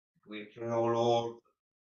We pray, O Lord,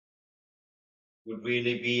 would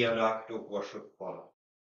really be an act of worship for us.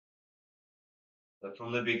 That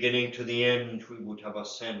from the beginning to the end we would have a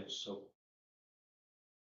sense of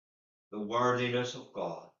the worthiness of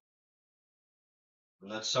God, and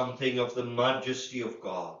that something of the majesty of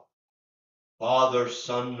God, Father,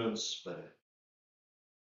 Son, and Spirit,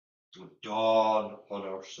 would dawn upon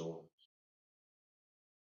our souls.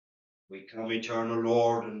 We come, eternal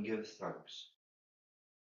Lord, and give thanks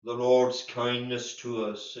for the Lord's kindness to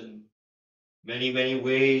us in many, many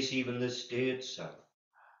ways, even this day itself.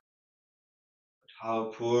 But how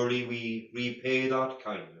poorly we repay that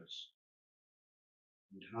kindness,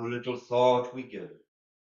 and how little thought we give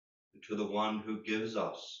to the one who gives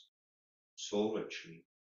us so richly.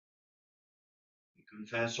 We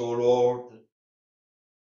confess, O Lord,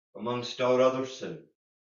 that amongst our other sins,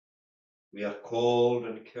 we are cold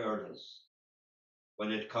and careless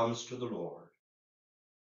when it comes to the Lord,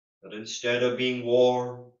 that instead of being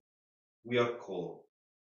warm, we are cold.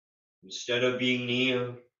 Instead of being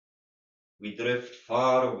near, we drift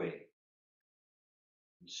far away.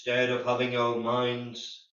 Instead of having our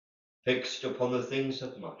minds fixed upon the things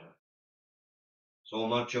that matter, so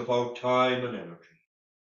much of our time and energy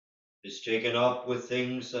is taken up with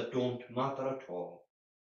things that don't matter at all,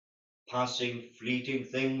 passing, fleeting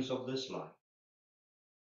things of this life,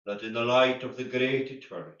 that in the light of the great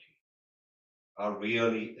eternity are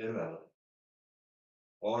really irrelevant.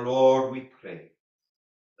 O Lord, we pray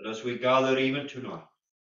that as we gather even tonight,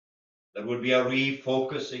 there will be a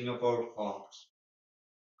refocusing of our thoughts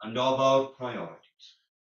and of our priorities,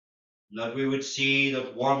 and that we would see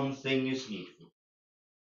that one thing is needful,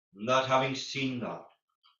 and that having seen that,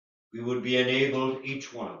 we would be enabled,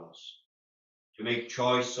 each one of us, to make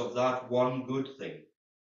choice of that one good thing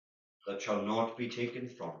that shall not be taken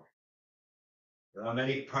from us. There are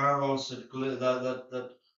many pearls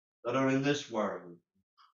that are in this world,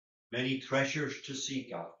 many treasures to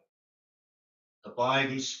seek after. The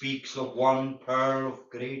Bible speaks of one pearl of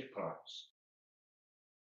great price,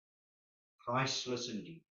 priceless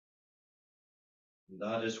indeed. And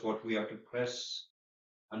that is what we are to press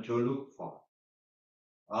and to look for.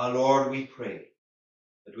 Our Lord, we pray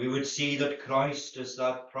that we would see that Christ is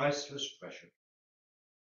that priceless treasure,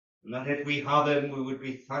 and that if we have him, we would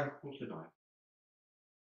be thankful tonight,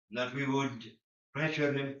 and that we would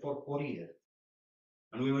treasure him for what he is,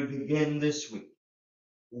 and we would begin this week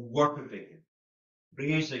worshiping him,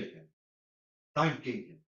 praising him, thanking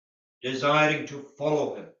him, desiring to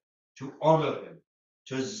follow him, to honor him,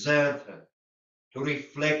 to serve him, to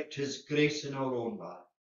reflect his grace in our own life.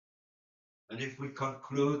 And if we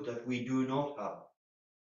conclude that we do not have,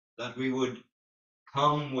 that we would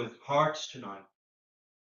come with hearts tonight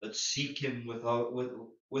that seek him with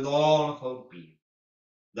all of our being,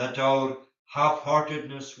 that our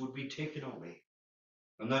half-heartedness would be taken away,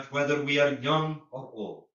 and that whether we are young or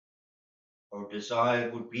old, our desire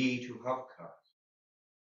would be to have Christ.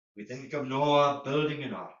 We think of Noah building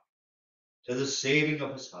an ark to the saving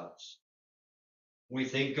of his house. We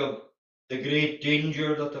think of the great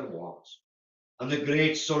danger that there was and the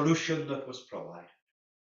great solution that was provided.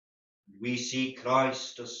 We see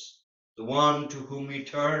Christ as the one to whom we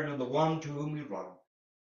turn and the one to whom we run,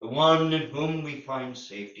 the one in whom we find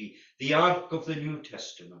safety, the ark of the New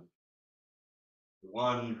Testament, the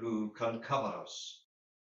one who can cover us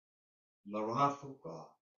from the wrath of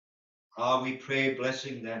God. We pray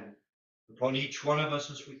blessing then upon each one of us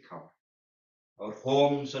as we come, our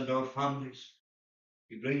homes and our families.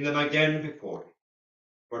 We bring them again before you,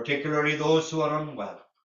 particularly those who are unwell,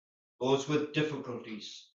 those with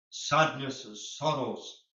difficulties, sadnesses,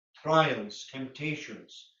 sorrows, trials,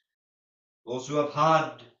 temptations, those who have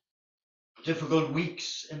had difficult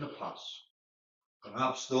weeks in the past,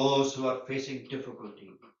 perhaps those who are facing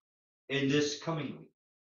difficulty in this coming week,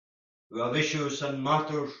 who have issues and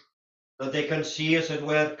matters that they can see, as it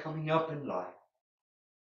were, coming up in life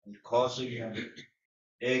and causing them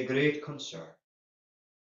a great concern.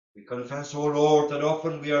 We confess, O Lord, that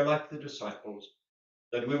often we are like the disciples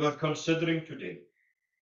that we were considering today,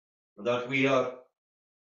 that we are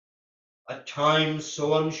at times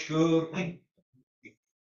so unsure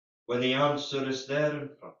when the answer is there in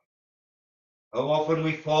front. How often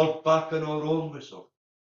we fall back on our own resources.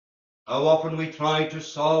 How often we try to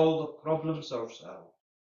solve the problems ourselves.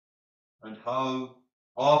 And how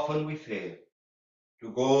often we fail to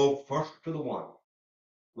go first to the one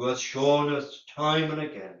who has shown us time and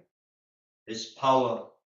again his power,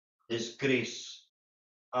 his grace,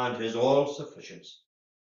 and his all-sufficiency.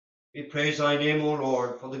 We praise thy name, O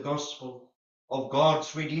Lord, for the gospel of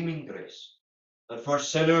God's redeeming grace, that for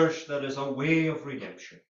sinners there is a way of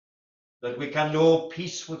redemption, that we can know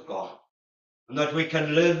peace with God, and that we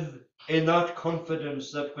can live in that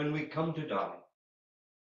confidence that when we come to die,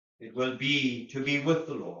 it will be to be with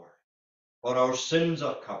the Lord, for our sins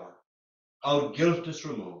are covered, our guilt is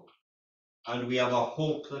removed, and we have a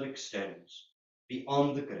hope that extends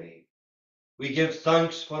beyond the grave. We give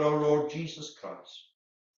thanks for our Lord Jesus Christ,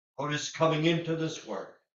 for his coming into this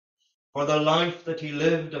world, for the life that he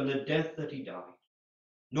lived and the death that he died.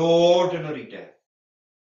 No ordinary death.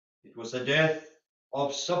 It was a death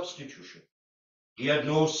of substitution. He had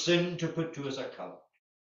no sin to put to his account.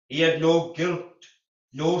 He had no guilt,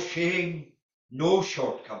 no shame, no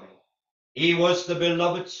shortcoming. He was the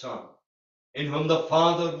beloved Son, in whom the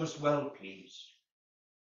Father was well pleased.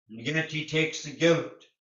 And yet he takes the guilt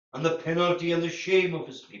and the penalty and the shame of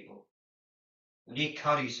his people, and he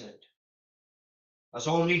carries it as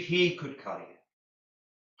only he could carry it,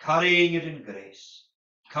 carrying it in grace,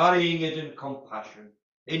 carrying it in compassion,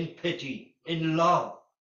 in pity, in love,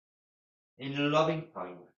 in loving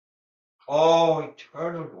kindness. Oh,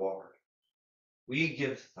 eternal Lord, we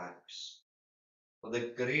give thanks for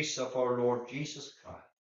the grace of our Lord Jesus Christ.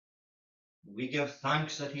 We give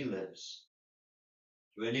thanks that he lives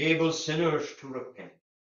to enable sinners to repent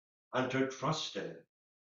and to trust in him.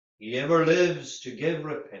 He ever lives to give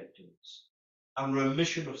repentance and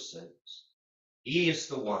remission of sins. He is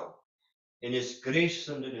the one, in his grace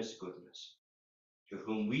and in his goodness, to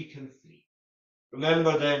whom we can flee.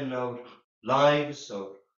 Remember then our lives, our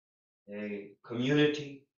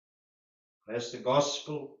community. Bless the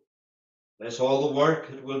gospel. Bless all the work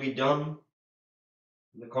that will be done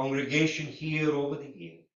in the congregation here over the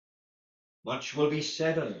year. Much will be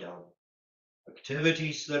said and done.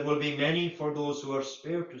 Activities there will be many for those who are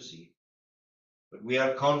spared to see. But we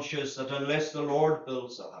are conscious that unless the Lord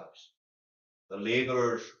builds the house, the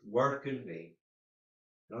labourers work in vain.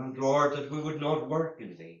 And Lord, that we would not work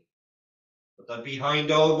in vain, but that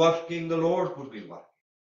behind our working, the Lord would be working.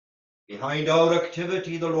 Behind our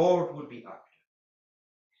activity, the Lord would be active.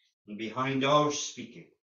 And behind our speaking,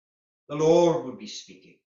 the Lord would be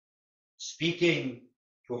speaking. Speaking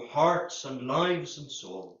to hearts and lives and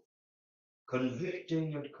souls,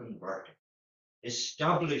 convicting and converting,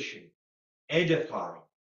 establishing, edifying,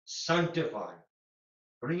 sanctifying,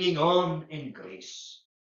 bringing on in grace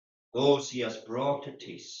those he has brought to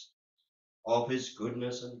taste of his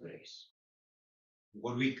goodness and grace.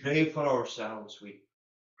 When we pray for ourselves, we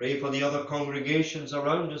pray for the other congregations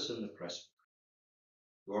around us in the presbytery,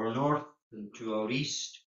 to our north and to our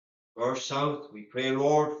east, to our south. We pray,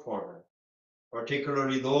 Lord, for them,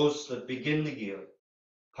 particularly those that begin the year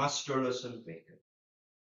pastorless and vacant.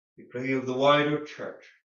 We pray of the wider church.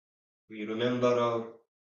 We remember our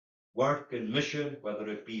work and mission, whether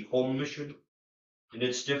it be home mission in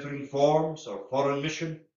its differing forms or foreign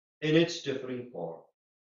mission in its differing form.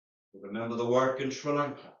 We remember the work in Sri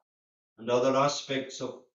Lanka and other aspects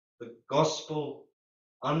of the gospel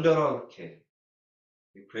under our king.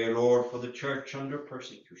 We pray, Lord, for the church under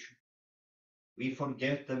persecution. We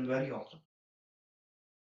forget them very often,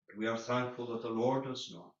 but we are thankful that the Lord does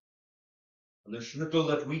not. And there's little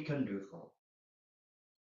that we can do for them.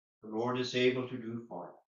 The Lord is able to do for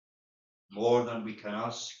them more than we can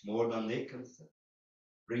ask, more than they can think.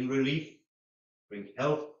 Bring relief, bring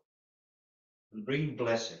help, and bring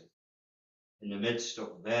blessing in the midst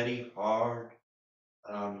of very hard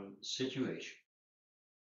situation.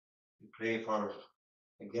 We pray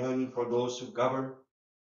again for those who govern.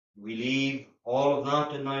 We leave all of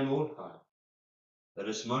that in thine own hand. There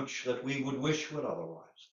is much that we would wish were otherwise.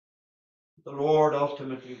 The Lord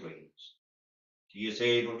ultimately reigns. He is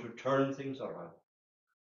able to turn things around,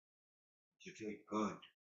 to take good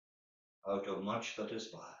out of much that is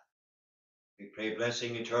bad. We pray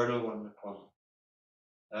blessing eternal one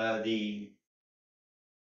upon the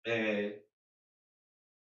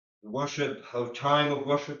worship, our time of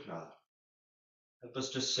worship now. Help us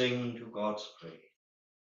to sing to God's praise,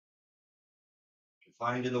 to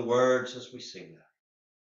find in the words as we sing that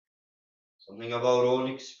something of our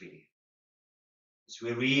own experience. As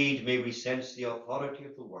we read, may we sense the authority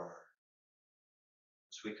of the word.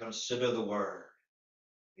 As we consider the word,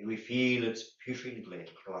 may we feel its piercing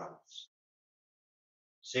glance,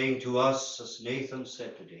 saying to us, as Nathan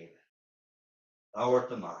said to David, thou art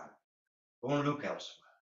the man. Don't look elsewhere.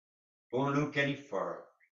 Don't look any further.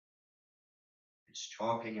 It's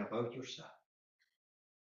talking about yourself.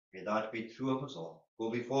 May that be true of us all. Go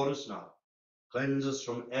before us now. Cleanse us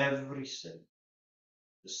from every sin.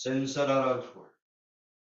 The sins that are outward.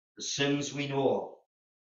 The sins we know of.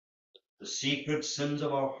 The secret sins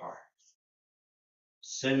of our hearts.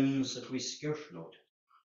 Sins that we scarce notice.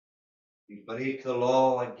 We break the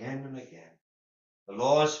law again and again. The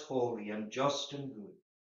law is holy and just and good.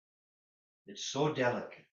 It's so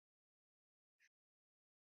delicate,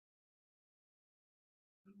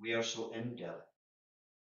 and we are so indelicate.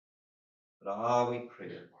 But we pray,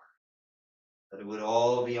 Lord, that it would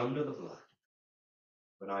all be under the blood.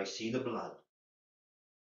 When I see the blood,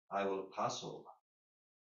 I will pass over.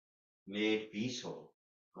 May it be so,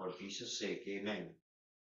 for Jesus' sake. Amen.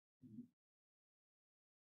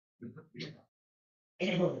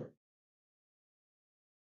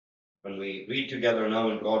 When we read together now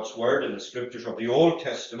in God's Word in the Scriptures of the Old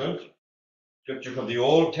Testament,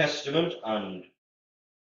 and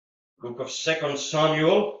book of 2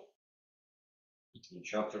 Samuel, in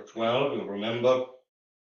chapter 12, you'll remember,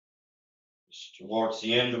 towards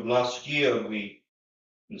the end of last year, we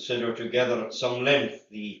considered together at some length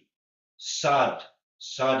the sad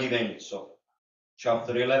events of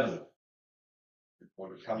chapter 11.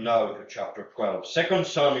 We'll come now to chapter 12. 2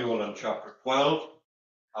 Samuel and chapter 12,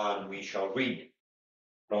 and we shall read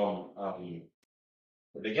from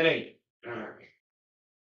the beginning.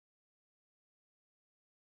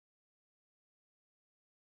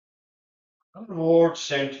 And the Lord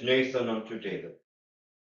sent Nathan unto David,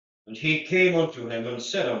 and he came unto him and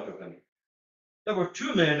said unto him, There were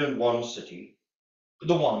 2 men in one city,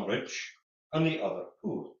 the one rich and the other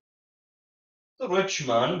poor. The rich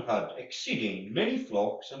man had exceeding many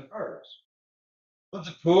flocks and herds, but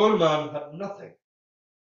the poor man had nothing,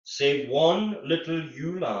 save one little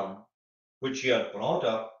ewe lamb, which he had brought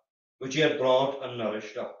and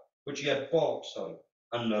nourished up, which he had bought,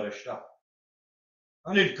 and nourished up.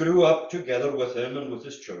 And it grew up together with him and with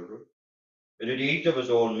his children. It did eat of his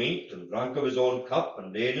own meat, and drank of his own cup,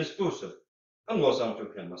 and lay in his bosom, and was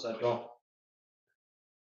unto him as a daughter.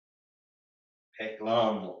 Pet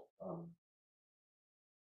lamb,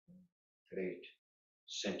 great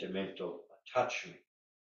sentimental attachment.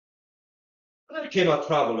 And then came a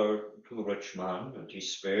traveller to the rich man, and he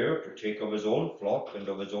spared to take of his own flock and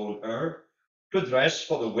of his own herd, to dress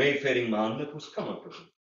for the wayfaring man that was come unto him,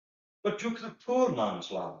 but took the poor man's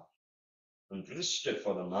lamb, and dressed it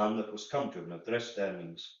for the man that was come to him. Now, dressed there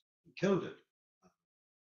means he killed it,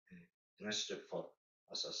 dressed it for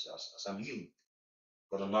as a meal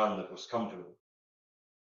for the man that was come to him.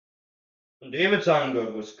 And David's anger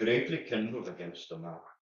was greatly kindled against the man.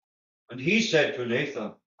 And he said to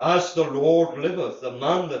Nathan, As the Lord liveth, the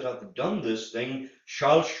man that hath done this thing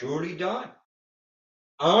shall surely die.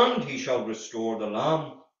 And he shall restore the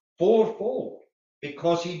lamb fourfold,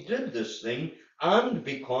 because he did this thing, and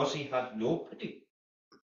because he had no pity.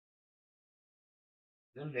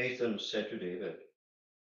 Then Nathan said to David,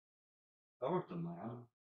 Thou art the man.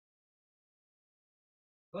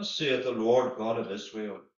 Thus saith the Lord God of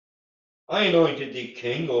Israel, I anointed thee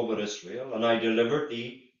king over Israel, and I delivered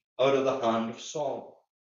thee out of the hand of Saul.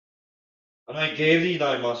 And I gave thee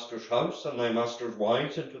thy master's house and thy master's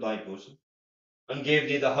wives into thy bosom, and gave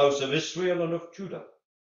thee the house of Israel and of Judah.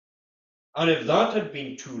 And if that had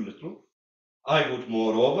been too little, I would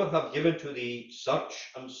moreover have given to thee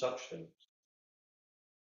such and such things.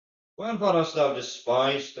 Wherefore hast thou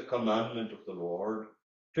despised the commandment of the Lord,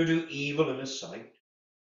 to do evil in his sight?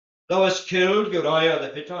 Thou hast killed Uriah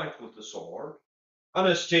the Hittite with the sword, and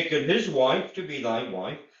hast taken his wife to be thy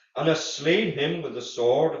wife, and hast slain him with the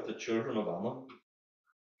sword of the children of Ammon.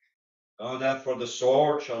 Now therefore the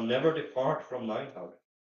sword shall never depart from thine house,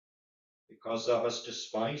 because thou hast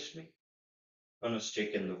despised me, and hast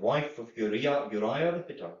taken the wife of Uriah the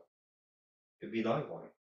Hittite to be thy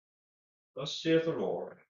wife. Thus saith the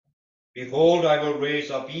Lord, Behold, I will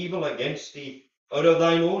raise up evil against thee out of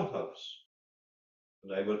thine own house,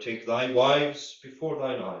 and I will take thy wives before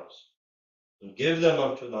thine eyes, and give them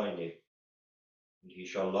unto thy neighbor, and he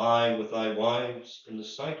shall lie with thy wives in the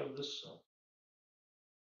sight of the sun.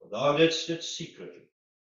 For thou didst it secretly,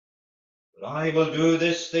 but I will do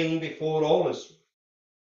this thing before all Israel,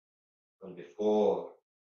 and before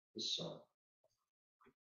the sun.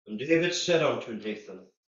 And David said unto Nathan,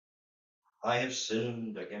 I have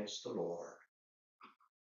sinned against the Lord.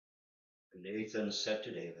 And Nathan said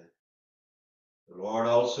to David, The Lord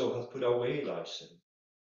also hath put away thy sin.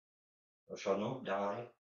 Thou shalt not die.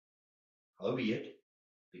 Howbeit,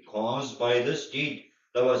 because by this deed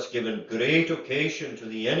thou hast given great occasion to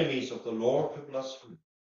the enemies of the Lord to blaspheme,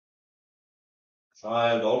 the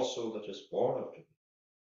child also that is born unto thee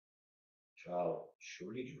shall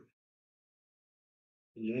surely do it.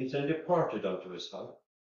 And Nathan departed unto his house.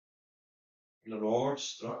 And the Lord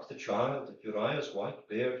struck the child that Uriah's wife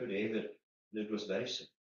bare to David, and it was very sick.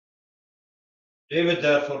 David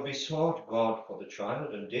therefore besought God for the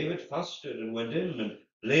child, and David fasted and went in and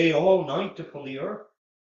lay all night upon the earth.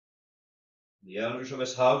 The elders of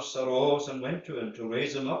his house arose and went to him to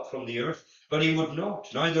raise him up from the earth, but he would not,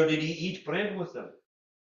 neither did he eat bread with them.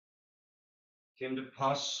 It came to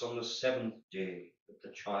pass on the 7th day that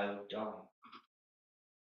the child died.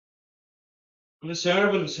 And the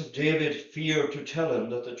servants of David feared to tell him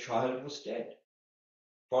that the child was dead.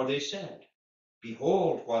 For they said,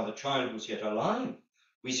 Behold, while the child was yet alive,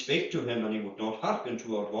 we spake to him, and he would not hearken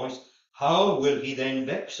to our voice. How will he then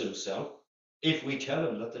vex himself if we tell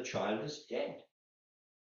him that the child is dead?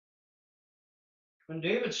 When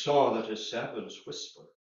David saw that his servants whispered,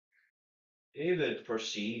 David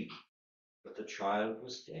perceived that the child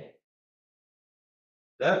was dead.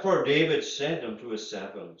 Therefore David said unto his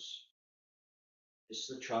servants, Is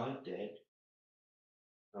the child dead?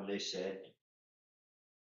 And they said,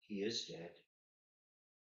 He is dead.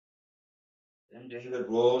 Then David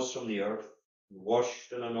rose from the earth, and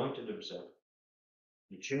washed and anointed himself,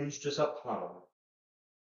 and changed his apparel,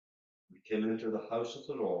 and came into the house of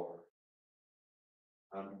the Lord,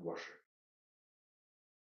 and worshipped.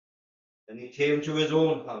 Then he came to his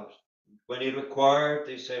own house. When he required,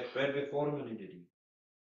 they set bread before him, and he did eat.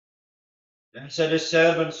 Then said his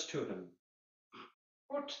servants to him,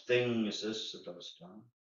 What thing is this that thou hast done?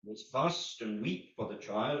 Let's fast and weep for the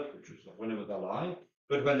child, which was when he was alive.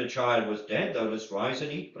 But when the child was dead, thou didst rise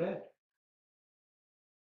and eat bread.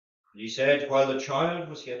 And he said, While the child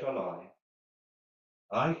was yet alive,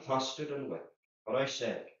 I fasted and wept. For I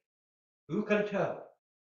said, Who can tell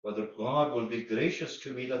whether God will be gracious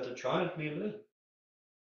to me that the child may live?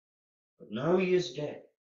 But now he is dead.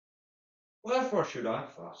 Wherefore should I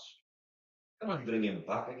fast? Can I bring him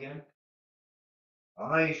back again?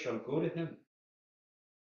 I shall go to him,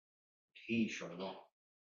 but he shall not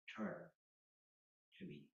turn to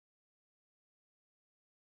me.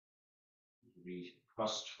 We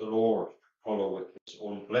trust the Lord to follow with his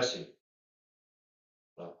own blessing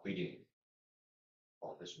the reading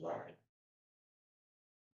of his word.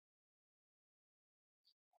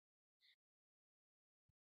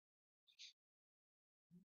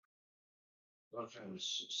 Well,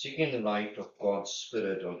 friends, seeking the light of God's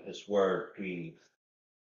Spirit on his word, we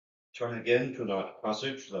turn again to that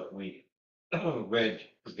passage that we read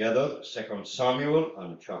together, 2 Samuel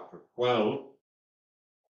and chapter 12.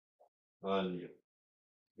 And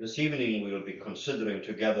this evening we'll be considering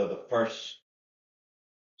together the first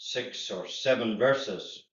 6 or 7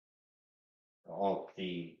 verses of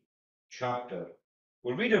the chapter.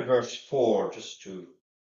 We'll read at verse 4 just to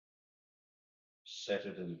set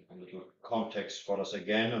it in a little context for us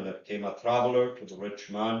again. And there came a traveller to the rich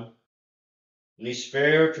man, and he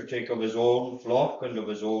spared to take of his own flock and of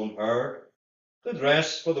his own herd the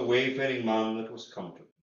dress for the wayfaring man that was come to him,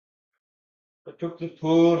 but took the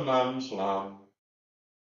poor man's lamb,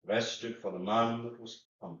 rested for the man that was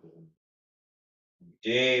come to him.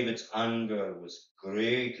 David's anger was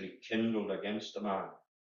greatly kindled against the man.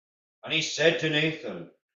 And he said to Nathan,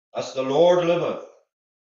 As the Lord liveth,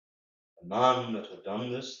 the man that hath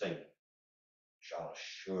done this thing shall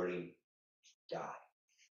surely die.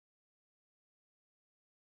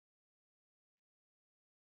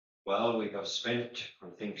 Well, we have spent, I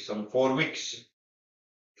think, some 4 weeks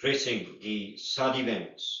tracing the sad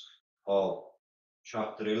events of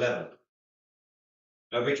chapter 11.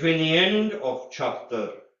 Now, between the end of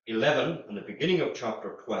chapter 11 and the beginning of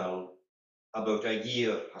chapter 12, about a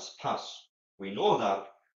year has passed. We know that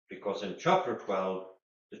because in chapter 12,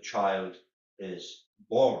 the child is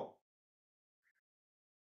born.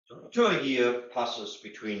 So up to a year passes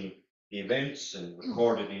between the events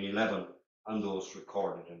recorded in 11 and those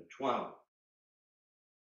recorded in 12.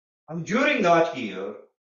 And during that year,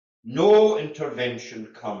 no intervention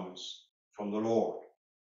comes from the Lord.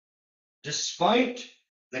 Despite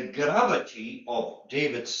the gravity of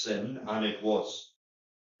David's sin, and it was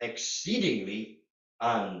exceedingly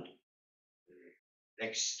and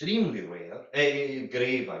extremely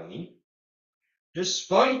grave,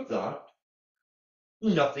 despite that,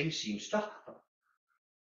 nothing seems to happen.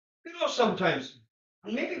 You know, sometimes,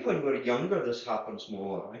 and maybe when we're younger, this happens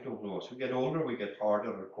more. I don't know. As we get older, we get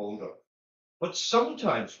harder or colder. But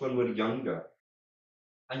sometimes when we're younger,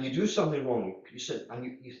 and you do something wrong, you said,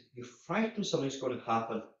 and you frighten something's going to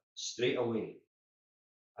happen straight away.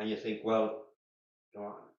 And you think, well, you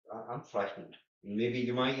know, I'm frightened. Maybe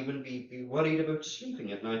you might even be worried about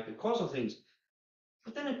sleeping at night because of things.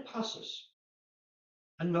 But then it passes,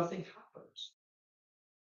 and nothing happens.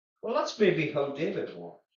 Well, that's maybe how David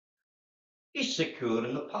was. He's secure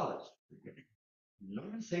in the palace.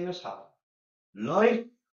 Nothing has happened. Life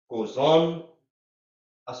goes on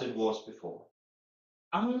as it was before.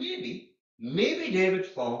 And maybe David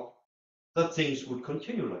thought that things would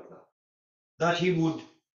continue like that. That he would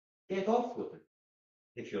get off with it,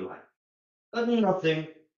 if you like, that nothing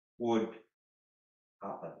would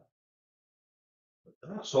happen.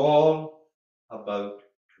 But that's all about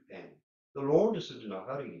to end. The Lord isn't in a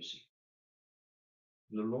hurry, you see.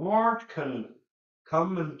 The Lord can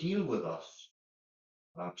come and deal with us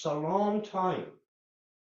perhaps a long time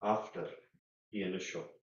after the initial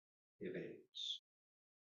events.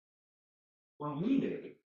 Well, one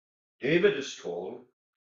day, David is told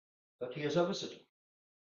that he has a visitor.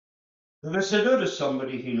 The visitor is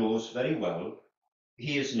somebody he knows very well.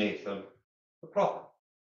 He is Nathan, the prophet.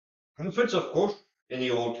 Prophets, of course, in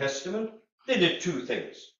the Old Testament, they did two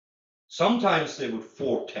things. Sometimes they would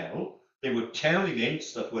foretell, they would tell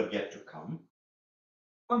events that were yet to come,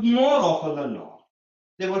 but more often than not,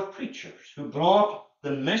 they were preachers who brought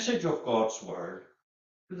the message of God's word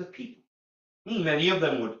to the people. Many of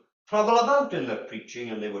them would travel about in their preaching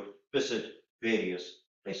and they would visit various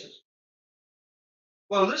places.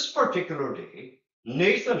 Well, this particular day,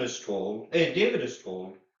 David is told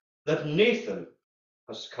that Nathan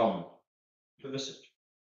has come to visit.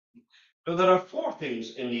 So there are four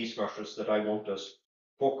things in these verses that I want us to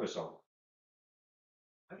focus on.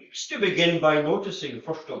 I wish to begin by noticing,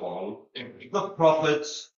 first of all, the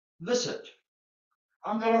prophet's visit.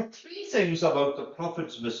 And there are three things about the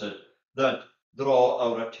prophet's visit that draw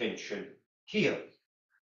our attention here.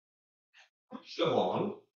 First of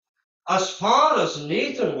all, as far as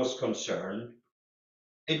Nathan was concerned,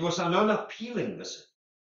 it was an unappealing visit.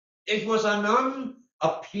 It was an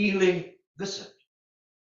unappealing visit.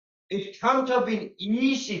 It can't have been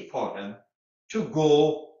easy for him to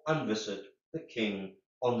go and visit the king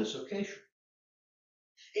on this occasion.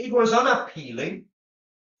 It was unappealing,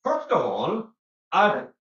 first of all,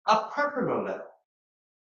 at a personal level.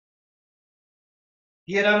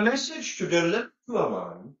 He had a message to deliver to a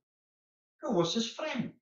man who was his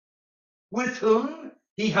friend, with whom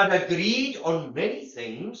he had agreed on many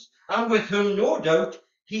things, and with whom, no doubt,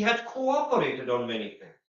 he had cooperated on many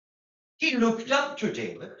things. He looked up to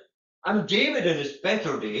David, and David in his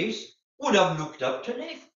better days would have looked up to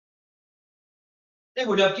Nathan. They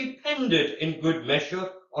would have depended in good measure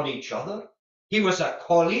on each other. He was a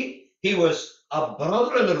colleague, he was a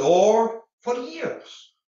brother in the Lord for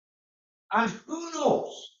years. And who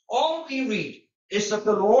knows? All we read is that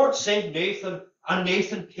the Lord sent Nathan, and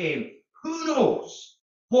Nathan came. Who knows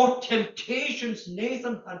what temptations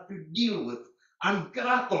Nathan had to deal with and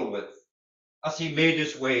grapple with as he made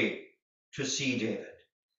his way to see David.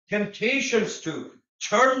 Temptations to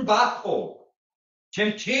turn back home.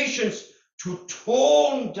 Temptations to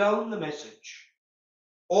tone down the message.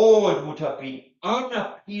 Oh, it would have been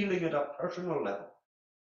unappealing at a personal level.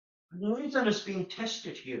 Nathan is being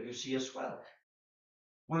tested here, you see, as well.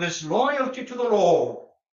 Will his loyalty to the Lord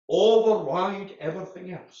override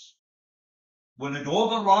everything else? Will it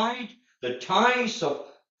override the ties of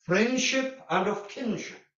friendship and of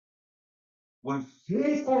kinship? Will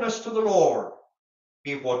faithfulness to the Lord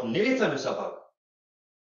be what Nathan is about?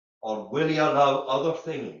 Or will he allow other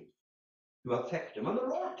things to affect him? And the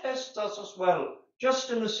Lord tests us as well,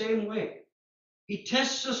 just in the same way. He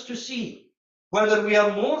tests us to see whether we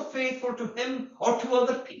are more faithful to him or to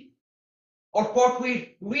other people, or what we're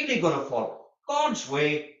really going to follow, God's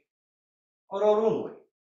way or our own way.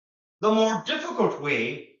 The more difficult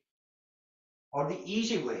way or the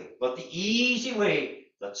easy way, but the easy way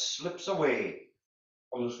that slips away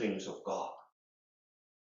from the things of God.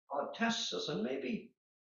 God tests us, and maybe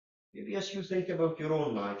as you think about your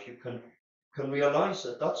own life, you can realize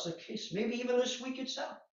that that's the case. Maybe even this week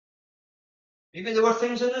itself. Maybe there were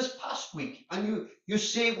things in this past week, and you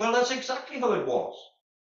say, well, that's exactly how it was.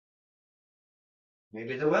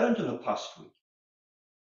 Maybe they weren't in the past week.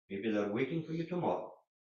 Maybe they're waiting for you tomorrow.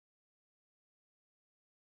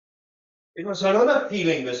 It was an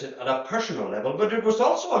unappealing visit at a personal level, but it was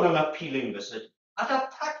also an unappealing visit at a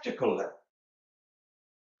practical level.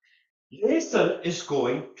 Nathan is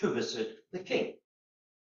going to visit the king,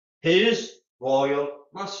 his royal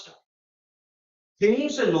master.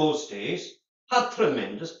 Kings in those days had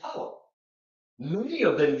tremendous power. Many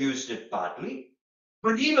of them used it badly,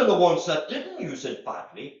 but even the ones that didn't use it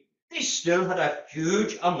badly, they still had a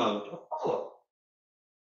huge amount of power.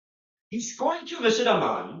 He's going to visit a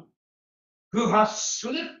man who has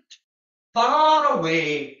slipped far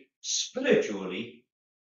away spiritually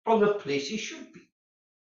from the place he should be.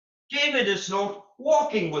 David is not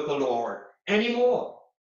walking with the Lord anymore.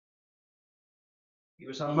 He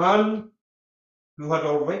was a man who had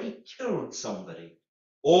already killed somebody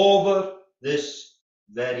over this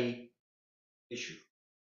very issue.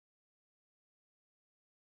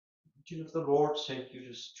 Imagine if the Lord sent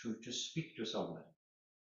you to speak to somebody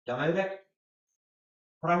direct,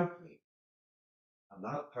 frankly, and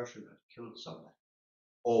that person had killed somebody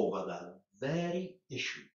over the very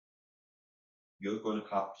issue you're going to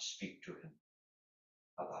have to speak to him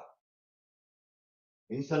about.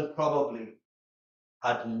 Nathan probably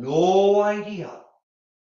had no idea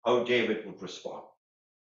how David would respond.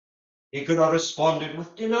 He could have responded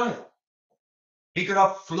with denial. He could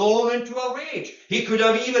have flown into a rage. He could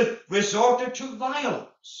have even resorted to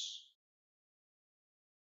violence.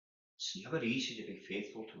 It's never easy to be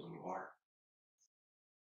faithful to the Lord.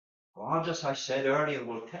 God, as I said earlier,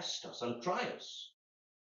 will test us and try us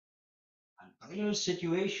and bring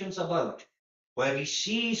situations about where he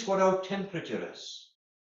sees what our temperature is.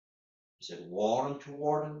 Is it warm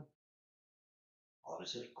toward him, or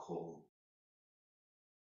is it cold?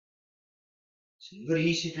 It's never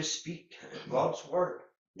easy to speak God's word.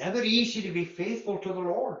 Never easy to be faithful to the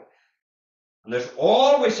Lord. And there's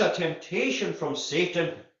always a temptation from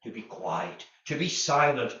Satan to be quiet, to be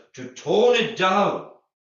silent, to tone it down.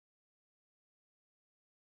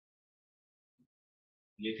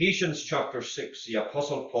 In Ephesians chapter 6, the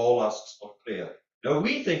Apostle Paul asks for prayer. Now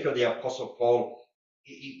we think of the Apostle Paul,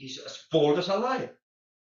 he's as bold as a lion.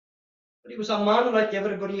 But he was a man like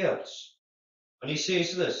everybody else. And he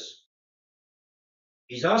says this.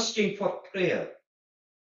 He's asking for prayer.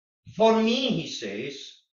 For me, he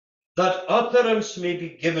says, that utterance may be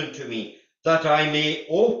given to me, that I may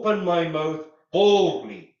open my mouth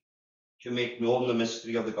boldly to make known the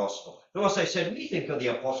mystery of the gospel. Now, as I said, we think of the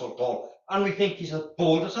Apostle Paul, and we think he's as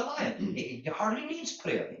bold as a lion. He hardly needs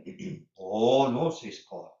prayer. Oh, no, says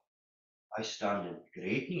Paul. I stand in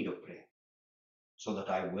great need of prayer, so that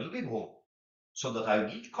I will be bold, so that I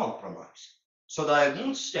won't compromise, so that I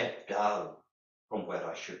won't step down from where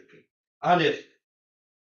I should be. And if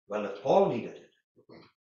Paul needed it,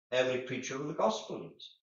 every preacher of the gospel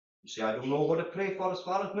needs. You say, I don't know what to pray for as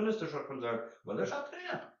far as ministers are concerned. Well, there's a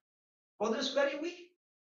prayer for this very week.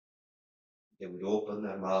 They would open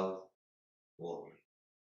their mouth boldly,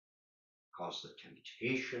 because the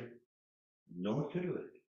temptation not to do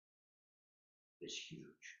it is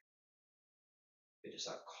huge. It is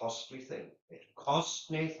a costly thing. It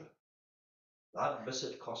cost Nathan. That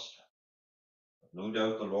visit cost him. But no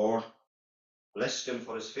doubt the Lord blessed him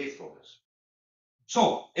for his faithfulness.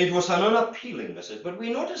 So, it was an unappealing visit, but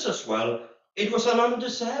we notice as well, it was an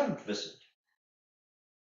undeserved visit.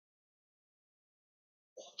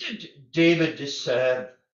 What did David deserve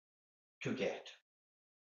to get?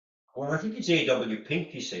 Well, I think it's A.W. Pink,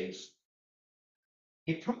 he says.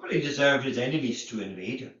 He probably deserved his enemies to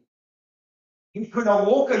invade him. He could have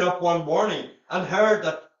woken up one morning and heard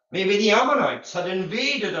that maybe the Ammonites had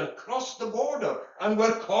invaded and crossed the border and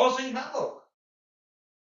were causing havoc.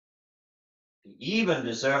 He even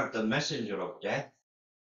deserved the messenger of death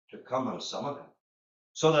to come and summon him,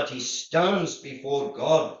 so that he stands before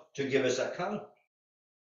God to give his account.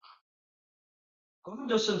 God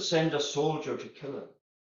doesn't send a soldier to kill him.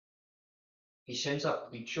 He sends a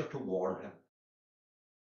preacher to warn him.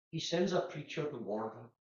 He sends a preacher to warn him.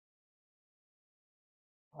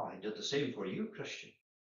 Oh, I did the same for you, Christian.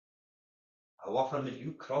 How often have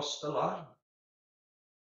you crossed the line?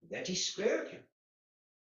 Yet he spared you.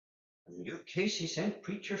 In your case, he sent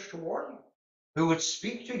preachers to warn you, who would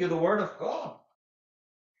speak to you the word of God,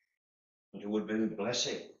 and who would bring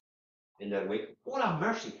blessing in their wake. What a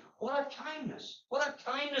mercy! What a kindness! What a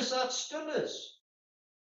kindness that still is!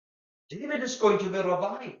 David is going to be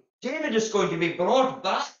revived. David is going to be brought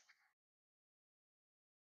back.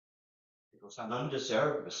 It was an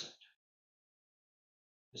undeserved visit.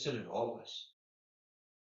 Isn't it always?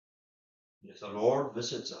 And if the Lord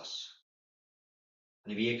visits us,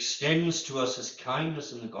 and if he extends to us his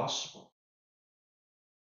kindness in the gospel,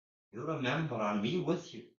 you remember, and me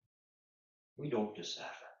with you, we don't deserve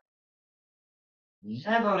it.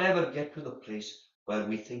 Never ever get to the place where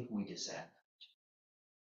we think we deserve it.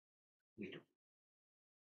 We don't.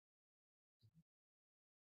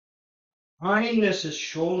 Kindness is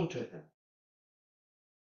shown to him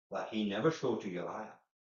that he never showed to Uriah.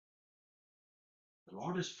 The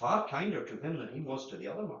Lord is far kinder to him than he was to the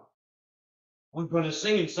other man. We're going to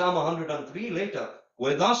sing in Psalm 103 later,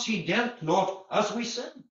 with us he dealt not as we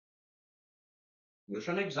sin. Here's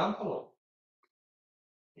an example of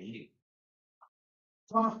it. Indeed.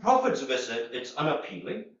 From a prophet's visit, it's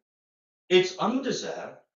unappealing, it's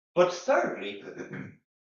undeserved, but thirdly,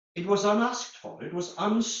 it was unasked for, it was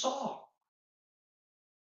unsought.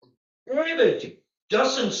 David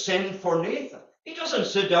doesn't send for Nathan. He doesn't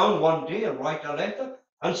sit down one day and write a letter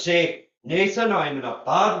and say, Nathan, I'm in a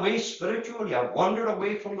bad way spiritually. I've wandered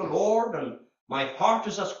away from the Lord and my heart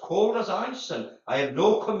is as cold as ice and I have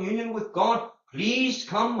no communion with God. Please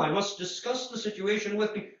come, I must discuss the situation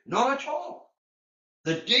with me. Not at all.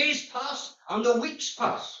 The days pass and the weeks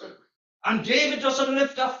pass, and David doesn't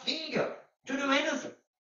lift a finger to do anything.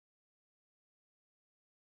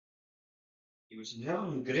 He was now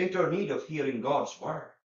in greater need of hearing God's word.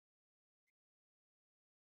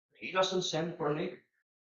 He doesn't send for Nathan.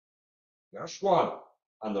 Verse 1,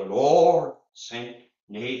 and the Lord sent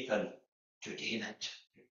Nathan to David.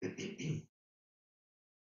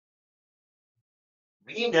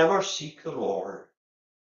 We never seek the Lord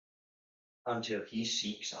until he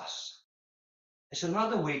seeks us. It's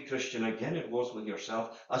another way, Christian, again it was with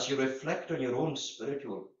yourself, as you reflect on your own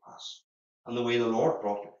spiritual past and the way the Lord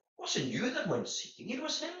brought you. It wasn't you that went seeking, it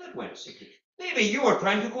was him that went seeking. Maybe you were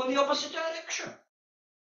trying to go in the opposite direction.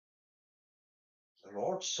 The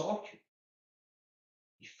Lord sought you.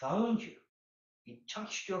 He found you. He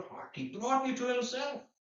touched your heart. He brought you to himself.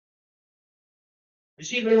 You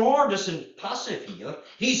see, the Lord isn't passive here.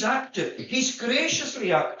 He's active. He's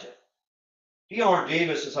graciously active. D.R.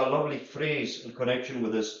 Davis has a lovely phrase in connection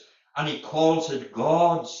with this, and he calls it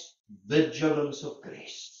God's vigilance of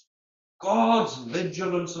grace. God's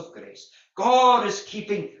vigilance of grace. God is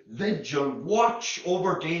keeping vigil, watch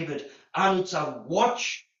over David, and it's a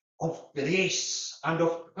watch of grace and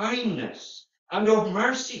of kindness and of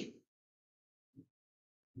mercy.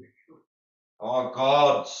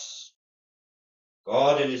 Oh,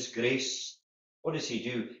 God in his grace, what does he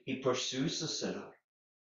do? He pursues the sinner.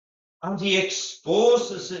 And he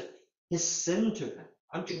exposes his sin to him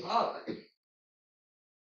and to her.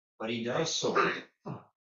 But he does so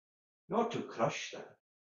not to crush them,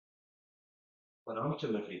 but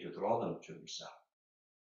ultimately to draw them to himself.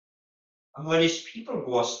 And when his people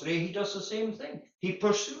go astray, he does the same thing. He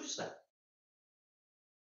pursues them.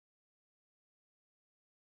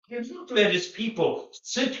 He won't let his people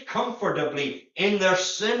sit comfortably in their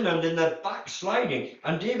sin and in their backsliding.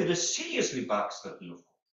 And David is seriously backslidden.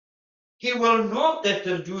 He will not let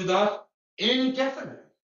them do that indefinitely.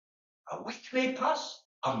 A week may pass,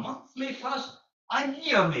 a month may pass, a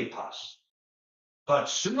year may pass. But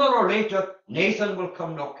sooner or later, Nathan will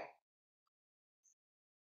come knocking.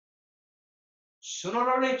 Sooner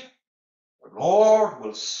or later, the Lord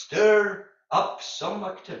will stir up some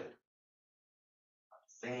activity.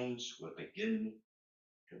 And things will begin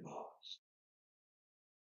to rise.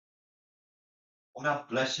 What a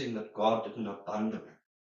blessing that God didn't abandon him.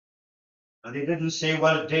 And he didn't say,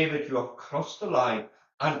 well, David, you have crossed the line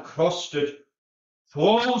and crossed it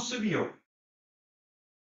so severely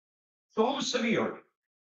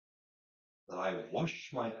that I wash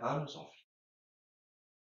my hands off you.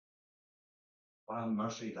 What a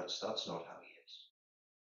mercy, that's not how he is.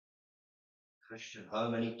 Christian, how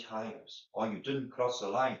many times? Oh, you didn't cross the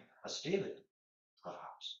line as David,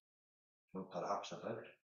 perhaps. No, perhaps about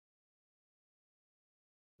it.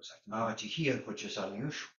 There's a gravity here which is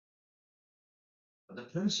unusual. But the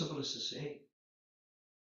principle is the same.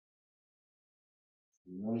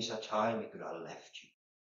 Many's a time he could have left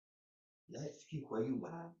you where you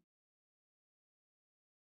were.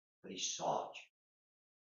 But he sought you.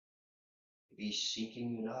 He's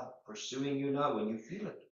seeking you now, pursuing you now when you feel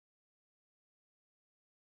it.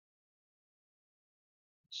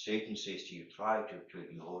 Satan says to you, try to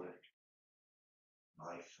ignore it.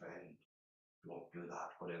 My friend, don't do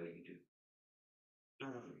that, whatever you do.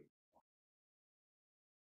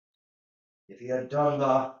 If he had done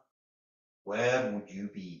that, where would you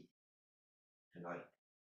be tonight?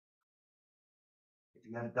 If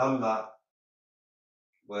he had done that,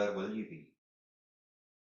 where will you be?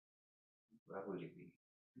 Where will you be?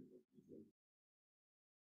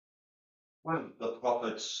 Well, the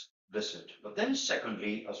prophets listen. But then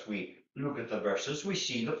secondly, as we look at the verses, we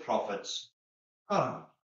see the prophets harm.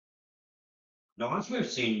 Now, as we've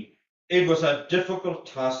seen, it was a difficult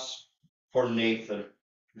task for Nathan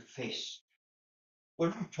to face. We're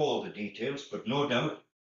not told the details, but no doubt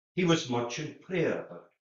he was much in prayer about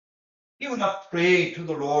it. He would have prayed to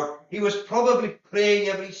the Lord. He was probably praying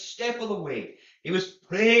every step of the way. He was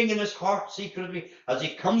praying in his heart secretly. As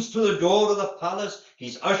he comes to the door of the palace,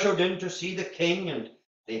 he's ushered in to see the king, and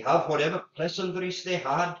they have whatever pleasantries they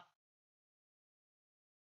had.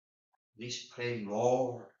 And he's praying,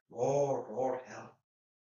 Lord, Lord, Lord, help.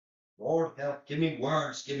 Lord, help. Give me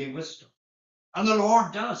words, give me wisdom. And the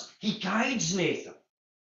Lord does. He guides Nathan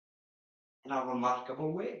in a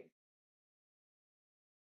remarkable way.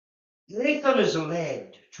 Nathan is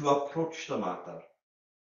led to approach the matter,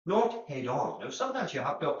 not head on. Now, sometimes you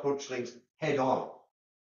have to approach things head on.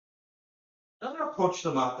 Doesn't approach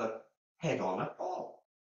the matter head on at all.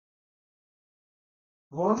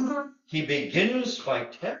 Rather, he begins by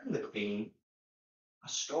telling the king a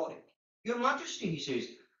story. Your Majesty, he says,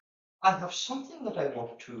 I have something that I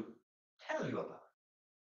want to tell you about.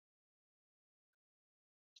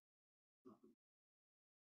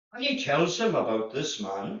 And he tells him about this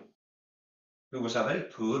man, who was a very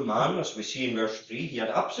poor man, as we see in verse 3. He had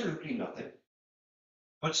absolutely nothing.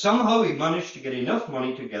 But somehow he managed to get enough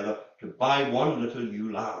money together to buy one little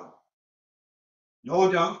ewe lamb.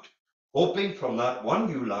 No doubt, hoping from that one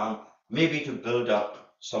ewe lamb maybe to build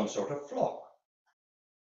up some sort of flock.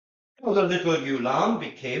 Well, the little ewe lamb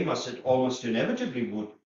became, as it almost inevitably would,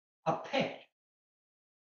 a pet.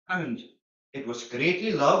 And it was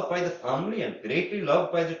greatly loved by the family and greatly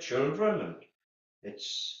loved by the children, and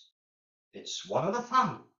it's one of the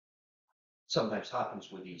family. Sometimes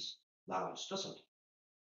happens with these lambs, doesn't it?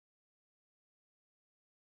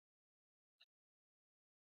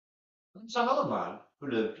 There's another man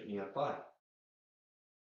who lived nearby.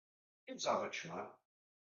 He was a rich man.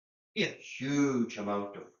 He had a huge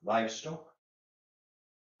amount of livestock,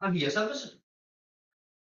 and he is a visitor.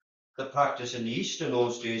 The practice in the East in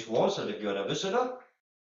those days was that if you had a visitor,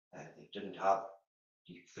 they didn't have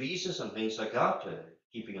deep freezers and things like that.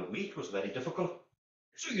 Keeping of meat was very difficult.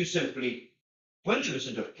 So you simply, when the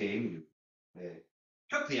visitor came, you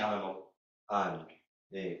took the animal and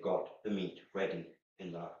got the meat ready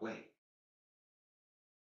in that way.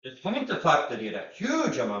 Despite the fact that he had a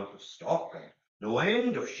huge amount of stock and no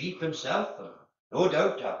end of sheep himself, and no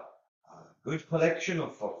doubt a good collection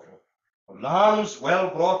of lambs well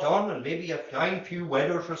brought on, and maybe a fine few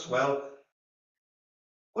wethers as well,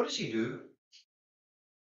 what does he do?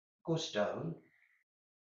 Goes down,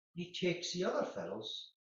 he takes the other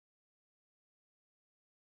fellows,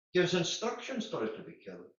 gives instructions for it to be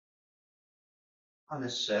killed, and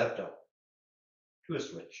is served up to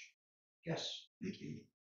his rich guests.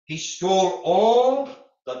 He stole all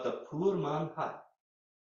that the poor man had,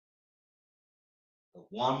 the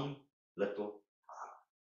one little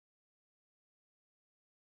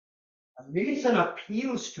lamb. And Nathan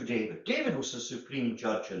appeals to David. David was the supreme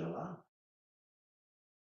judge in the land.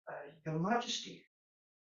 Your Majesty,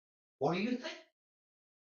 what do you think?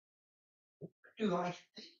 What do I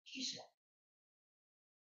think? He said.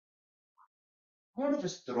 David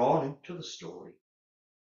is drawn into the story.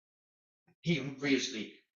 He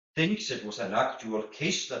obviously thinks it was an actual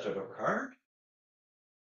case that had occurred.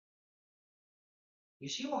 You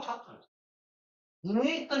see what happened?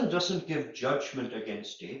 Nathan doesn't give judgment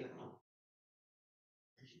against David.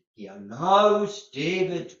 He allows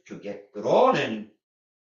David to get drawn in,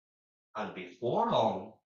 and before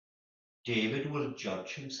long, David will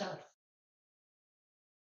judge himself.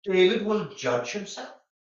 David will judge himself.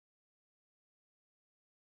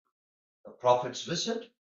 The prophet's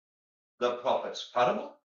visit, the prophet's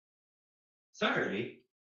parable. Thirdly,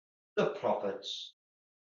 the prophet's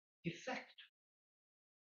effect.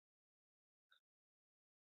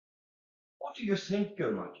 What do you think,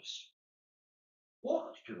 Your Majesty?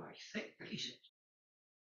 What do I think? He said.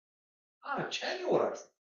 I'll tell you what I think.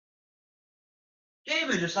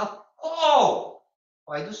 David is appalled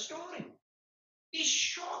by the story. He's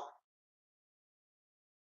shocked.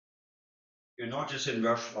 You notice in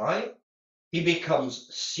verse 5, he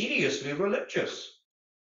becomes seriously religious.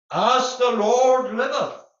 As the Lord liveth.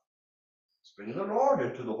 Let's bring the Lord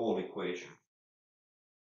into the whole equation.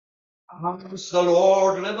 As the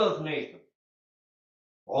Lord liveth, Nathan.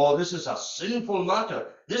 Oh, this is a sinful matter.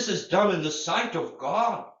 This is done in the sight of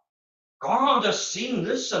God. God has seen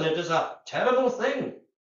this, and it is a terrible thing.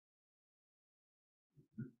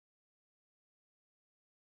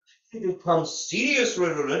 He becomes seriously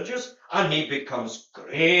religious, and he becomes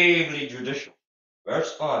gravely judicial.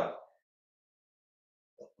 Verse 5.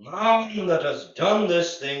 The man that has done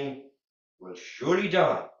this thing will surely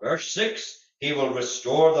die. Verse 6. He will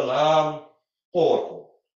restore the lamb fourfold.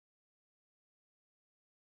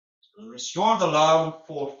 Restore the lamb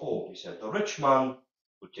fourfold, he said. The rich man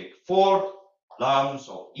would take 4 lambs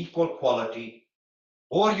of equal quality,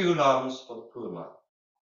 4 ewe lambs for the poor man.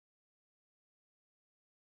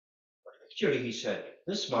 But actually, he said,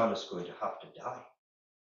 this man is going to have to die.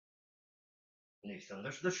 Nathan,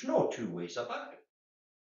 there's no 2 ways about it.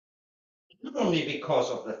 Not only because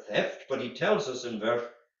of the theft, but he tells us in verse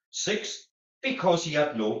 6, because he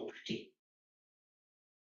had no pity.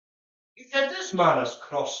 He said, this man has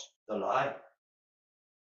crossed the line.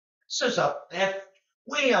 This is a theft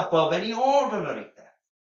way above any ordinary theft.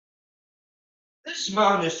 This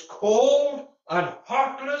man is cold and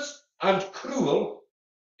heartless and cruel.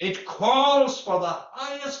 It calls for the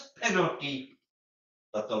highest penalty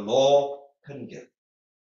that the law can give.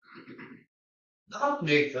 That,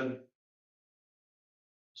 Nathan,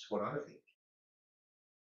 is what I think.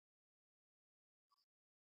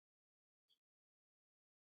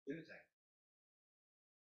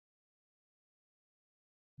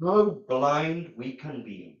 How blind we can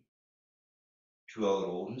be to our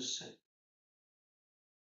own sin.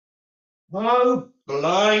 How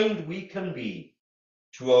blind we can be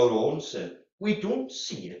to our own sin. We don't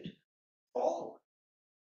see it at all.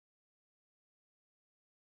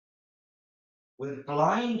 We're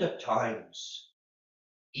blind at times,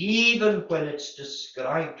 even when it's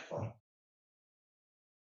described for us.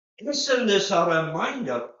 Isn't this a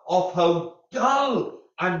reminder of how dull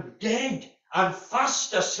and dead and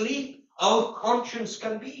fast asleep our conscience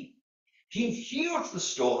can be? He hears the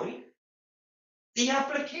story. The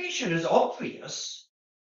application is obvious.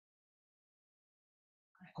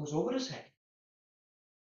 It goes over his head.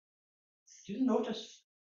 Didn't notice.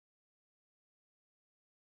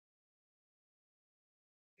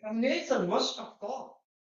 And Nathan must have thought.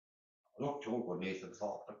 I'm not told what Nathan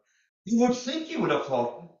thought, but you would think he would have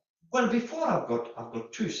thought, well, before I've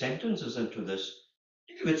got two sentences into this,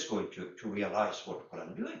 David's going to realize what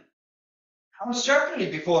I'm doing. And certainly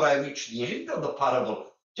before I reach the end of the parable,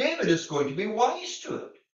 David is going to be wise to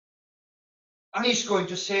it. And he's going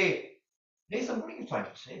to say, Nathan, what are you trying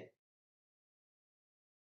to say?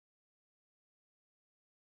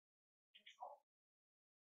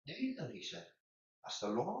 Nathan, he said, as the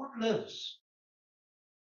Lord lives,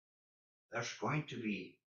 there's going to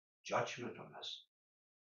be judgment on this.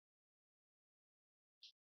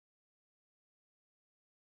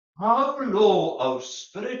 How low our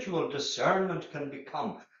spiritual discernment can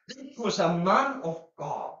become. This was a man of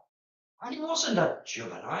God. And he wasn't a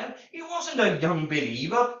juvenile. He wasn't a young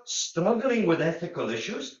believer struggling with ethical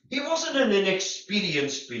issues. He wasn't an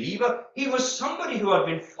inexperienced believer. He was somebody who had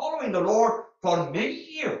been following the Lord for many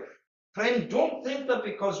years. Friend, don't think that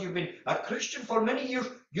because you've been a Christian for many years,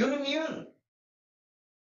 you're immune.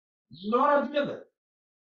 Not a bit of it.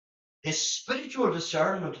 His spiritual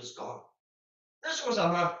discernment is gone. This was a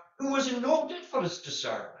man who was noted for his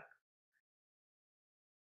discernment.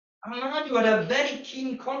 A man who had a very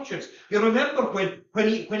keen conscience. You remember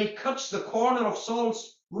when he cuts the corner of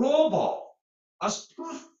Saul's robe off as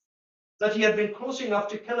proof that he had been close enough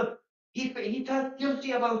to kill him. He felt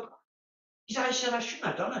guilty about it. He said, I shouldn't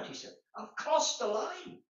have done it. He said, I've crossed the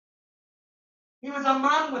line. He was a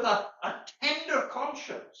man with a tender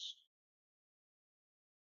conscience.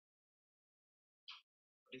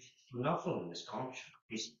 But he's snuffling his conscience.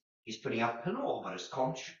 He's putting a pillow over his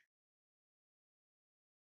conscience.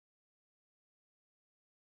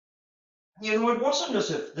 You know, it wasn't as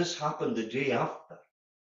if this happened the day after.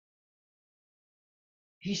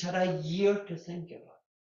 He's had a year to think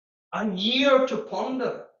about it, a year to ponder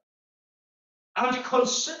it. And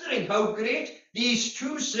considering how great these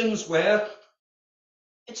two sins were,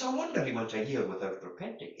 it's a wonder he went a year without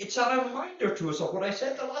repenting. It's a reminder to us of what I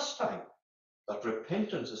said the last time, that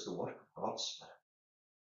repentance is the work of God's Spirit.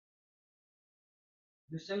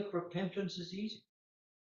 You think repentance is easy?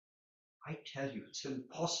 I tell you, it's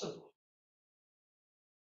impossible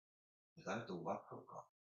without the work of God.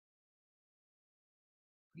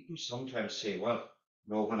 People sometimes say, well,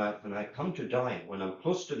 no, when I come to die, when I'm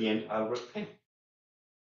close to the end, I'll repent.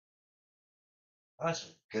 That's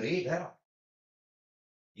a great error.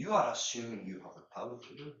 You are assuming you have the power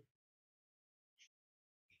to do it.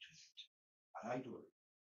 And I do it.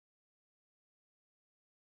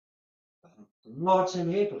 But God's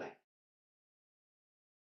enabling.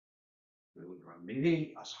 We will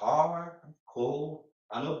remain as hard and cold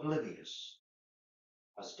and oblivious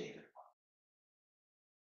as David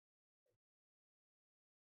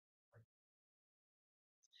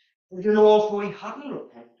was. You know, although he hadn't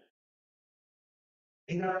repented,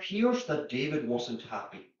 it appears that David wasn't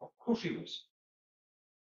happy. Of course he was.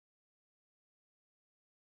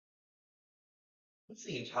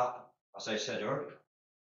 Things happen, as I said earlier.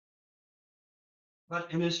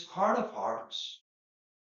 But in his heart of hearts,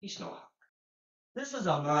 he's not happy. This is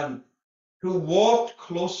a man who walked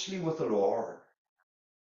closely with the Lord.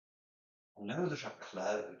 And now there's a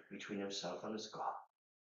cloud between himself and his God.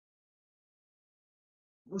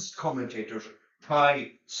 Most commentators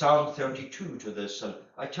tie Psalm 32 to this, and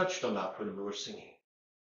I touched on that when we were singing.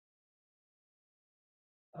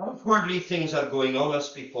 Outwardly things are going on as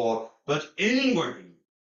before, but inwardly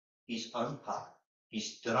he's unhappy.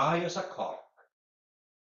 He's dry as a cork.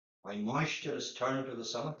 My moisture is turned to the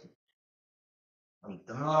summer heat. I'm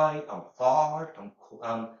dry, I'm hard,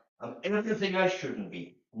 I'm everything I shouldn't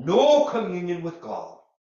be. No communion with God.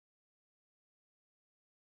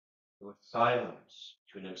 There was silence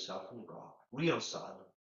between himself and God. Real silence.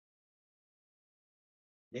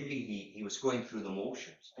 Maybe he was going through the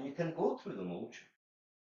motions. And you can go through the motions.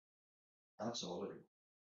 That's all it is.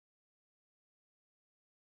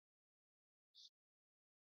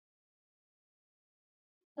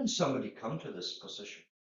 When somebody come to this position,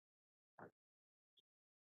 I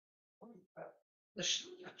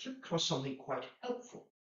came across something quite helpful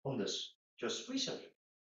on this just recently.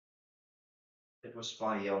 It was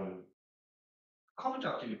by comment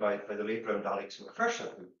actually by the late Reverend Alex McPherson,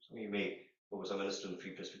 who was a minister in the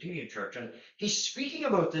Free Presbyterian Church, and he's speaking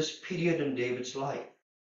about this period in David's life.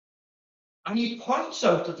 And he points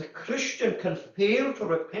out that the Christian can fail to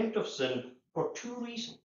repent of sin for two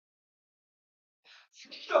reasons.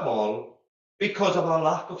 First of all, because of a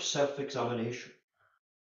lack of self-examination.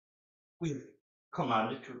 We're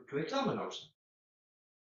commanded to examine ourselves.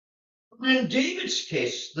 In David's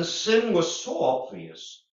case, the sin was so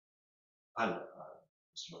obvious, and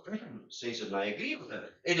Mr. McPherson says it, and I agree with him.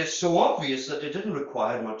 It is so obvious that it didn't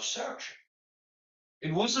require much searching.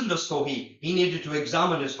 It wasn't as though he needed to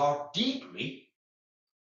examine his heart deeply.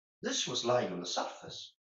 This was lying on the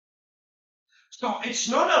surface. So it's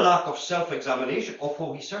not a lack of self-examination,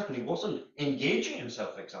 although he certainly wasn't engaging in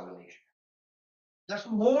self-examination. There's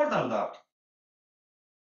more than that.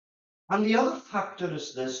 And the other factor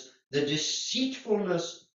is this, the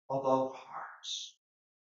deceitfulness of our hearts.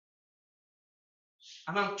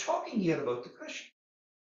 And I'm talking here about the Christian.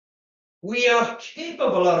 We are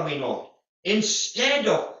capable, are we not, instead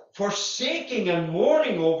of forsaking and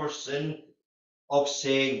mourning over sin, of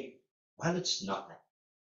saying, well, it's nothing.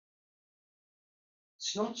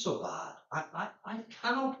 It's not so bad. I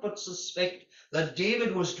cannot but suspect that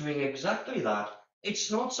David was doing exactly that.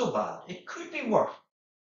 It's not so bad. It could be worse.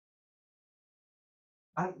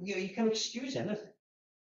 You can excuse anything.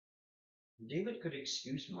 David could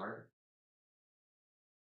excuse murder.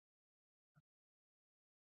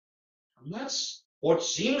 And that's what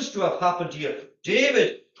seems to have happened here.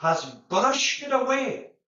 David has brushed it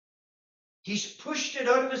away. He's pushed it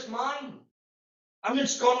out of his mind. And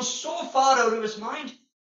it's gone so far out of his mind.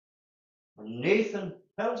 And Nathan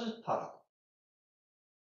tells his parable.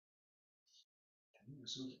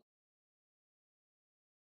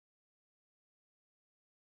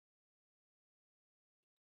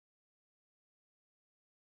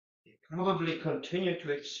 He probably continued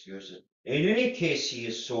to excuse it. In any case, he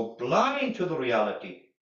is so blind to the reality,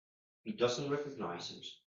 he doesn't recognize it.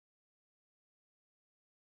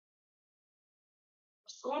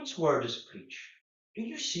 As God's word is preached, do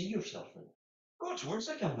you see yourself in it? God's word's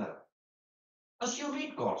like a mirror. As you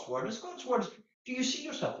read God's word, do you see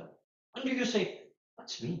yourself in it? And do you say,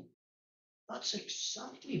 that's me. That's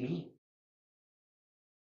exactly me.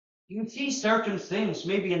 You see certain things,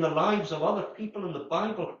 maybe in the lives of other people in the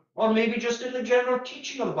Bible, or maybe just in the general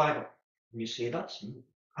teaching of the Bible. And you say, that's me.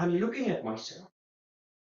 I'm looking at myself.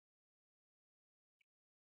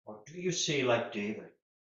 Or do you say, like David,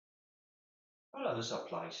 well, this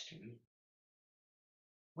applies to me?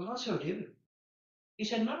 Well, that's how David. He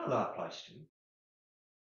said, none of that applies to me.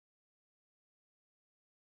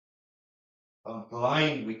 How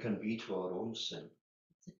blind we can be to our own sin.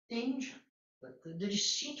 The danger, the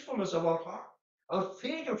deceitfulness of our heart, our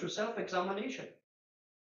failure to self-examination.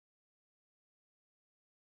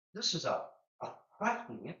 This is a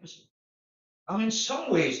frightening episode. And in some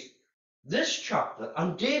ways, this chapter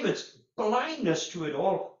and David's blindness to it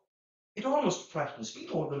all, it almost frightens me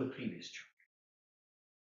more than the previous chapter.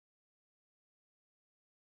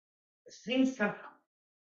 Things can happen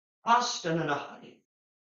fast and in a hurry.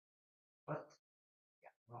 But,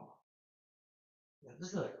 no. This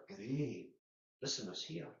is a grave. Listen us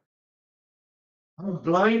here. How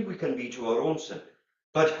blind we can be to our own sin,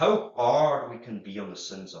 but how hard we can be on the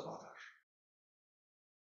sins of others.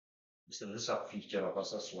 Listen, this is a feature of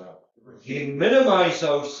us as well. We minimize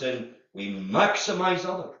our sin, we maximize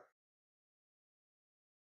others.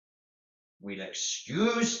 We'll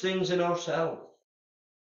excuse things in ourselves.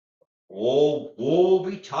 Oh, woe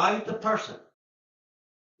betide the person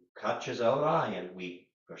who catches our eye and we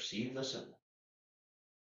perceive the sin.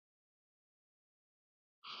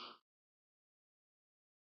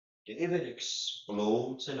 David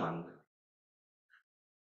explodes in anger.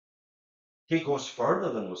 He goes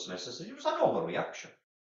further than was necessary. It was an overreaction.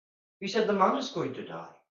 He said, the man is going to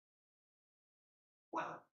die.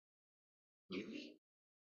 Well, really?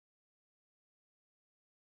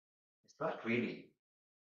 Is that really?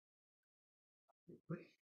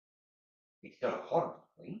 It's a horrible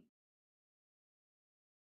thing.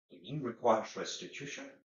 He requires restitution.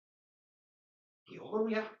 He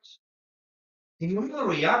overreacts. He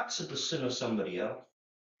overreacts at the sin of somebody else,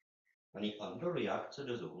 and he underreacts at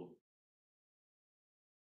his own.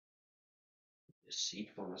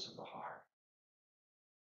 Deceitfulness of the heart.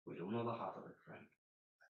 We don't know the half of it, friend.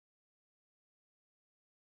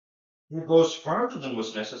 He goes further than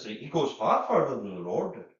was necessary. He goes far further than the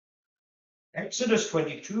Lord did. Exodus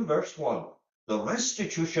 22, verse 1. The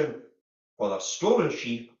restitution for the stolen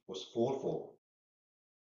sheep was fourfold.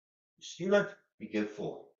 You steal it, you give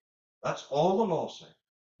four. That's all the law said.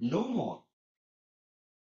 No more.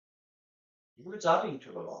 David's adding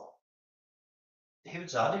to the law.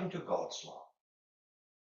 David's adding to God's law.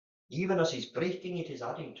 Even as he's breaking it, he's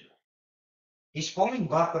adding to it. He's falling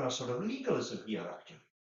back on a sort of legalism here, actually.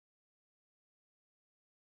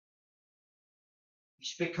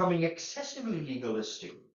 He's becoming excessively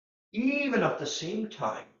legalistic, even at the same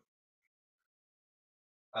time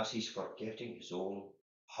as he's forgetting his own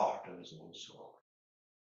heart and his own soul.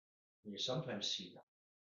 And you sometimes see that.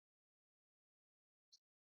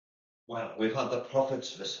 Well, we've had the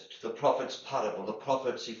prophet's visit, the prophet's parable, the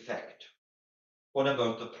prophet's effect. What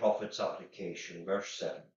about the prophet's application? Verse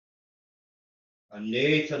 7. And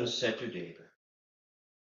Nathan said to David,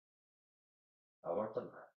 thou art the man.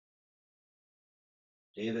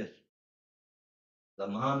 David, the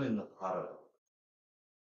man in the parable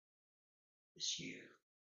is you.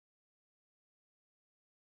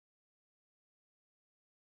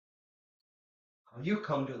 Have you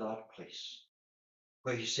come to that place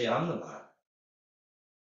where you say, I'm the man?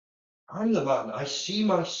 I'm the man. I see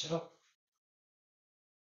myself.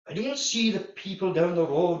 I don't see the people down the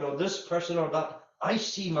road or this person or that. I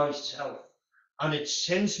see myself. And it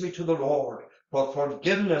sends me to the Lord for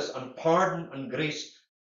forgiveness and pardon and grace.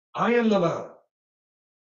 I am the man.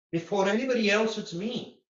 Before anybody else, it's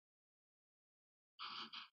me.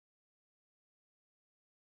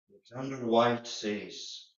 Alexander White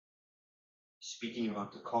says, speaking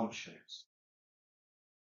about the conscience,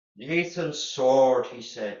 Nathan's sword, he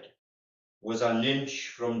said, was an inch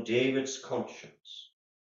from David's conscience.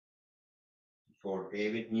 Before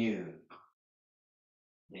David knew,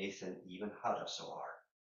 Nathan even had a sword.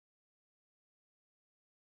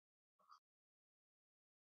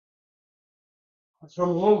 And from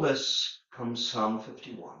all this comes Psalm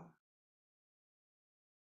 51.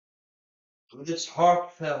 With its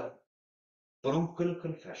heartfelt, broken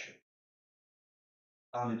confession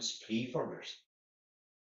and its plea for mercy.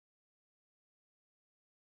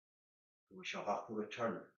 We shall have to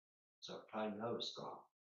return, as our time now is gone.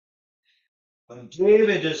 When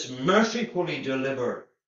David is mercifully delivered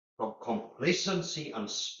from complacency and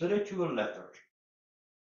spiritual lethargy,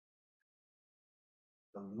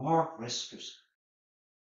 the Lord rescues him.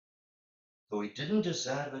 Though he didn't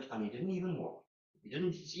deserve it and he didn't even want it, he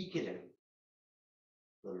didn't seek it in,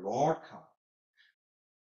 the Lord comes.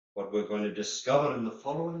 What we're going to discover in the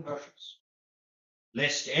following verses.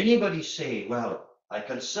 Lest anybody say, well, I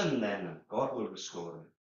can sin then and God will restore me.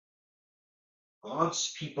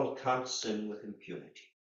 God's people can't sin with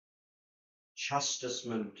impunity.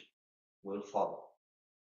 Chastisement will follow.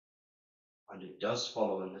 And it does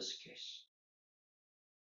follow in this case.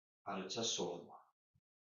 And it's a sore one.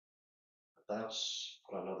 But that's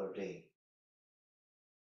for another day,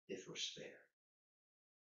 if we're spared.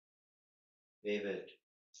 David,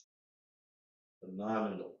 the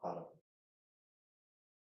man in the parable,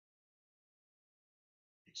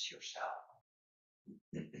 it's yourself.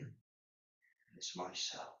 It's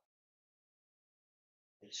myself.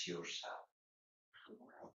 It's yourself.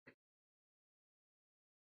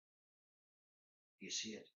 You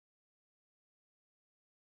see it?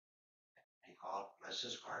 And God bless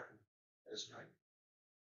his garden, his right.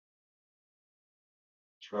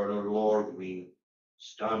 Eternal Lord, we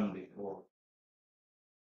stand before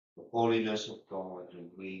the holiness of God and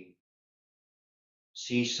we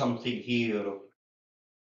see something here of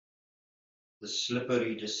the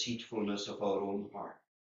slippery deceitfulness of our own heart.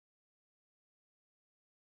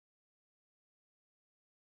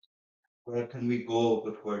 Where can we go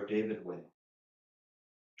but where David went?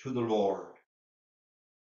 To the Lord,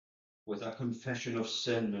 with a confession of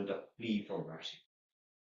sin and a plea for mercy,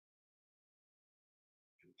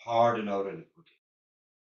 to pardon our iniquity,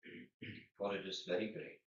 for it is very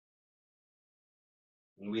great.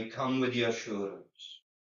 And we come with the assurance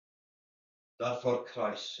that for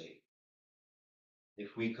Christ's sake,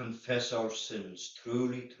 if we confess our sins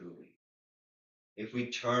truly, if we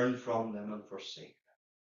turn from them and forsake them,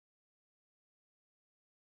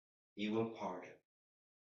 he will pardon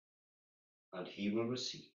and he will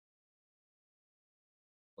receive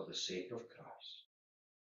for the sake of Christ.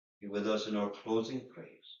 Be with us in our closing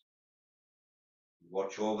praise.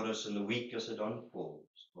 Watch over us in the week as it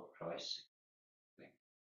unfolds for Christ's sake.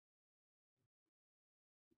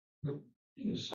 Amen.